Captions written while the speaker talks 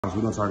We're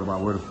gonna talk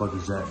about where the fuck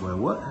is Jackboy.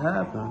 What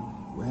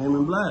happened with him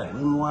and Black? Him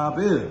and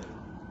YB.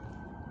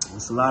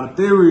 There's a lot of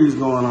theories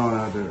going on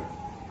out there.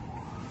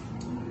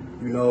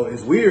 You know,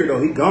 it's weird though.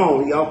 He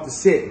gone. He off the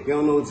set. If you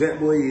don't know what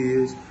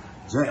Jackboy is,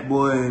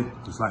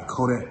 Jackboy is like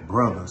Kodak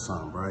brother or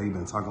something, bro. He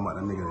been talking about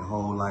that nigga their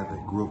whole life. They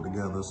grew up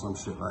together or some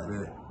shit like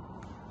that.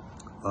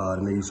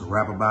 The nigga used to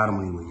rap about him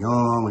when he was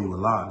young, when he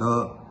was locked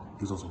up.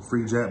 He's on some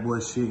free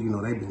Jackboy shit. You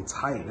know, they been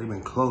tight. They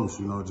been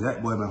close. You know,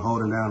 Jackboy been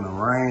holding down the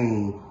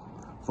reign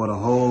for the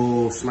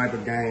whole sniper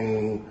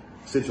gang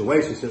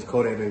situation since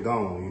Kodak been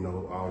gone. You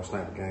know, all the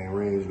sniper gang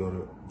rings go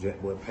to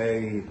Jackboy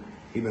page.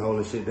 He been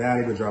holding shit down.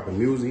 He been dropping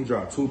music. He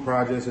dropped 2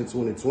 projects in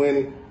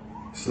 2020.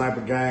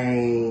 Sniper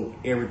gang,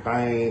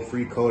 everything,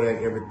 free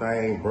Kodak,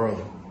 everything,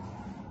 brother.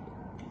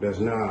 That's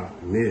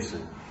not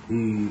missing. He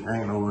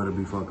ain't nowhere to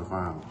be fucking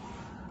found.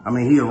 I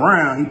mean, he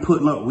around. He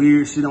putting up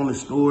weird shit on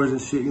his stores and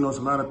shit. You know, it's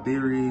a lot of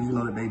theories, you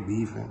know, that they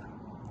beefing.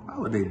 Why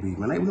would they beef,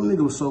 man? Them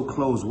niggas was so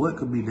close. What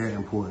could be that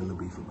important to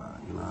beef about?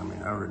 You know what I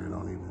mean? I really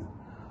don't even.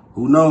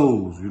 Who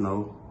knows, you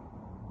know?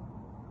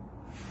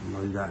 You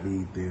know, you got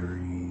these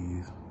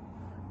theories.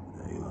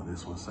 You know,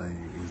 this one say,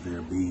 is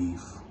there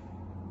beef?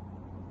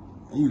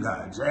 And you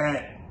got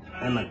Jack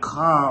in the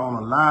car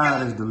on a live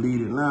that's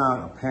deleted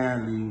now,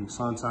 apparently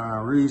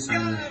sometime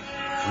recently.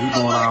 He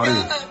doing all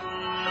this.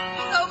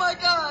 Oh my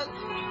God.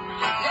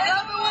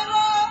 Never will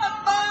I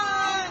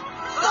find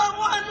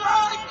someone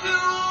like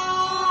you.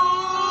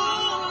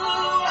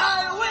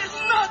 I wish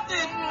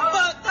nothing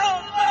but the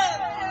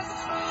best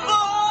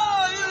for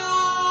you.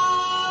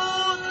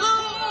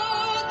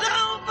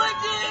 Don't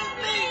forgive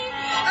me.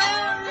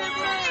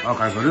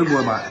 Okay, so this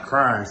boy about to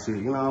cry and shit,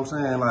 you know what I'm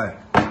saying? Like,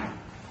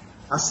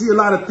 I see a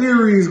lot of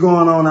theories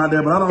going on out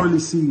there, but I don't really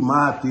see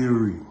my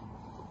theory.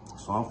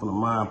 So I'm finna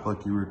mind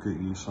fuck you real quick,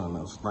 you something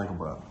else to think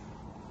about.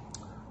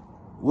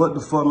 What the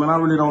fuck, man? I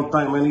really don't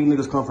think, man, these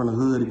niggas come from the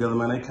hood together,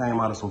 man. They came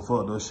out of some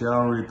fucked up shit. I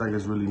don't really think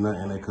it's really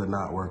nothing they could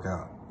not work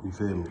out. You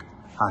feel me?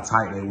 How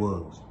tight they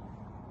was.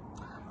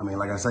 I mean,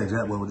 like I say,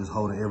 Jackboy was just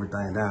holding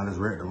everything down. Just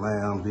wrecked the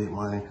lamb, big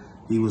money.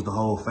 He was the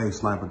whole face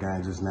sniper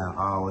gang just now,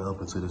 all the way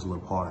up into this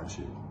little part and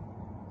shit.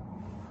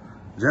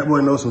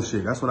 Jackboy knows some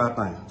shit. That's what I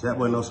think.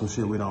 Jackboy knows some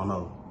shit we don't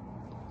know.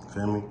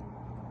 Feel me?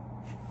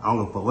 I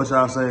don't give a fuck what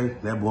y'all say.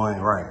 That boy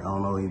ain't right. I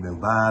don't know. He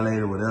been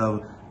violated or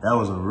whatever.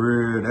 That's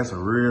a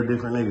real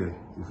different nigga.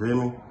 You feel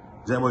me?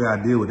 Jackboy got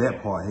to deal with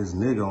that part. His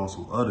nigga on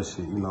some other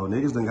shit. You know,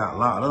 niggas done got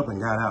locked up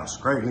and got out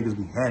straight. Niggas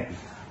be happy.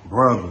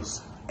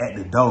 Brothers at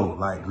the door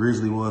like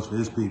Grizzly was for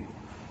his people.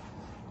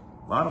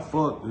 Why the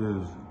fuck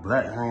is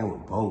Black hanging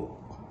with Boat?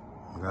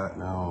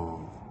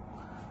 Goddamn.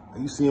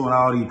 You see him with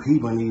all these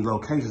people in these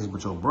locations,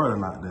 but your brother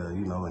not there,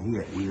 you know, and he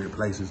at weird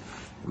places.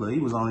 Look, he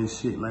was on this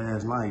shit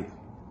last night.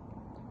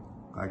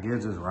 I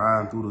guess just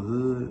riding through the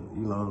hood,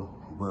 you know,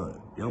 but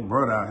your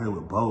brother out here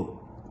with Boat,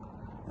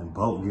 and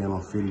Boat getting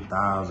on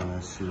 50,000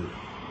 and shit.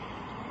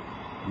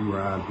 You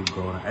riding through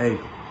Golden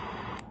Acre.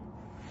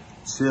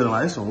 Chilling,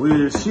 like, it's some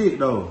weird shit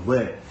though,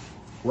 but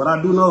what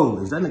I do know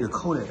is that nigga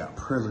Kodak got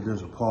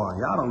presidential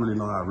pardon. Y'all don't really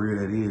know how real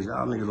that is.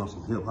 Y'all niggas on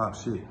some hip hop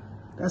shit.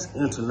 That's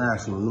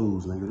international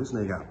news, nigga. This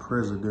nigga got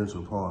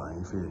presidential pardon,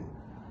 you feel me?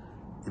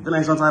 If there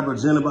ain't some type of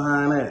agenda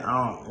behind that,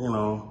 I don't, you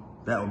know,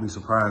 that would be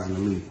surprising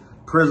to me.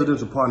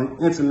 Presidential pardon,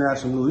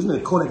 international news. This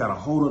nigga Kodak got a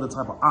whole other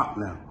type of op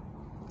now.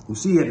 You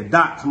see, he had the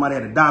dot, somebody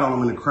had a dot on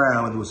him in the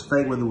crowd, whether it was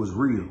fake, whether it was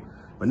real.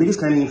 But niggas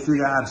can't even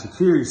figure out how the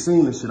security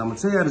seen this shit. I'm gonna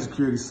tell you how the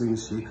security seen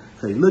this shit.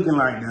 Cause he looking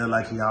like that,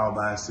 like he all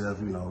by himself,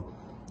 you know,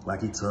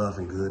 like he tough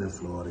and good in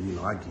Florida. You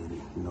know, I get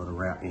it. You know, the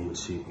rap image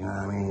shit, you know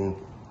what I mean?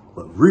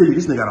 But really,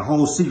 this nigga got a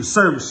whole Secret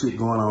Service shit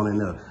going on in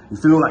there. You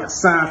feel like a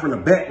sign from the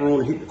back room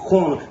and hit the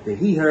corner, then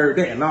he heard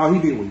that, and all he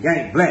did was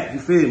yank Black. You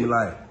feel me?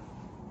 Like,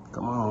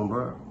 come on,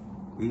 bro.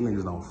 These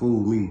niggas don't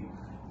fool me.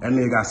 That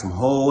nigga got some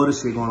whole other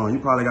shit going on. He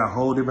probably got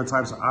whole different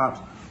types of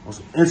ops on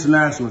some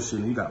international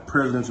shit. And you got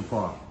presidential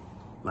pardon.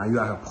 Now you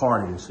out here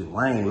partying and shit.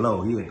 Wayne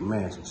Low, he at the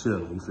mansion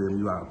chilling. You feel me?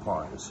 You out here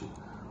partying and shit.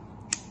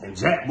 And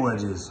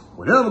Jackboy just,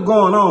 whatever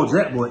going on,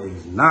 Jackboy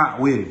is not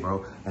with it,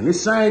 bro. And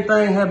this same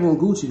thing happened when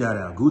Gucci got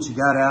out. Gucci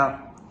got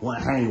out,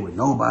 wasn't hanging with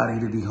nobody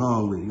that he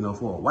hung with, you know,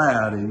 for a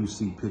while. Then you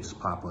see pictures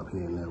pop up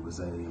here and there with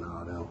Zay and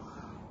all them.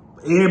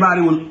 But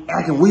everybody was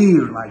acting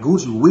weird, like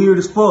Gucci weird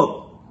as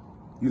fuck.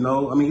 You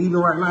know, I mean, even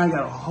right now, he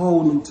got a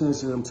whole new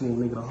 1017,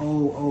 nigga. The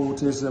whole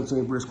old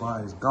 1017 Brick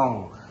Squad is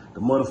gone.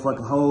 The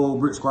motherfucking whole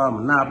Brick Squad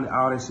Monopoly,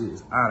 all that shit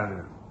is out of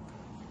there.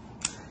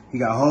 He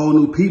got whole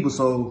new people,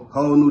 so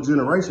whole new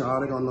generation, all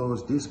they gonna know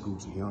is this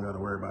Gucci. You don't gotta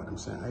worry about them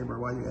saying, hey bro,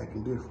 why you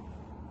acting different?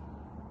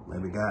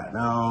 Maybe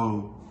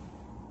goddamn,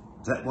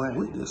 Jackboy ain't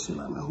with this shit.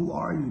 Like, man, who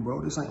are you,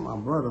 bro? This ain't my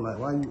brother. Like,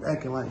 why you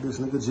acting like this?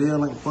 Nigga,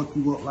 jail ain't fuck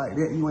you up like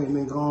that. You ain't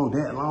been gone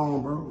that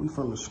long, bro. We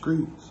from the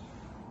streets.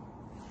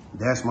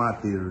 That's my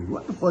theory.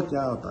 What the fuck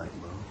y'all think,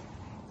 bro?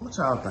 What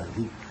y'all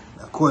think?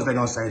 Of course they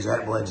gonna say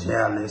Jackboy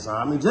jealous.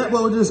 I mean,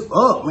 Jackboy was just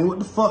up. I mean, what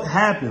the fuck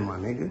happened, my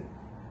nigga?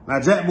 Now,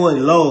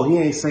 Jackboy low, he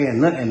ain't saying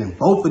nothing, and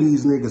both of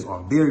these niggas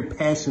are very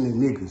passionate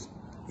niggas,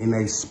 and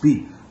they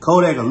speak.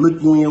 Kodak will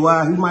look you in your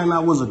eye. He might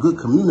not was a good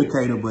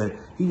communicator, but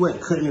he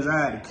wasn't cutting his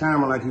eye at the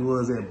camera like he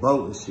was at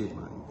boat and shit,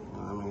 man. You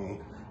know what I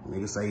mean?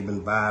 Niggas say he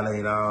been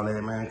violated, all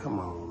that, man. Come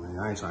on, man.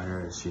 I ain't trying to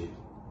hear that shit.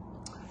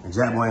 And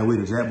Jackboy ain't with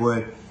it.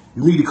 Jackboy,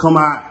 you need to come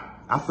out.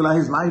 I feel like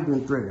his life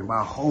been threatened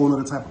by a whole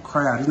other type of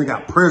crowd. This nigga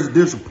got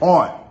presidential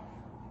pardon.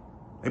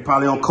 They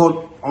probably on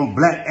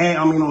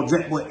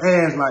Jackboy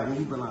ass, like,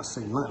 he better not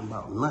say nothing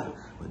about nothing.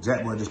 But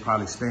Jackboy just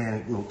probably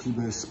staying, you know,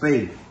 keeping his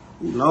spade.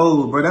 Who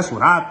knows, bro? That's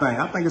what I think.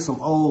 I think it's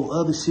some old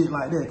other shit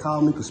like that.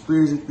 Call me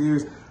conspiracy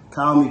theorist,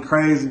 call me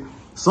crazy.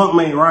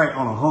 Something ain't right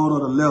on a whole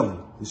other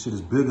level. This shit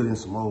is bigger than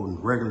some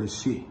old regular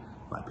shit.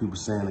 Like people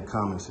say in the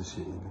comments and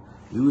shit, nigga.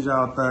 Use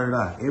y'all third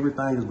eye.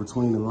 Everything is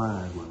between the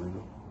lines, my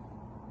nigga.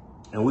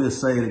 And we'll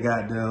say the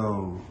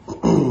goddamn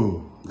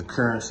the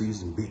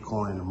currencies and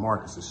Bitcoin and the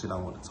markets and shit I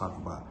want to talk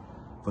about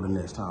for the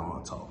next time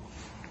I talk.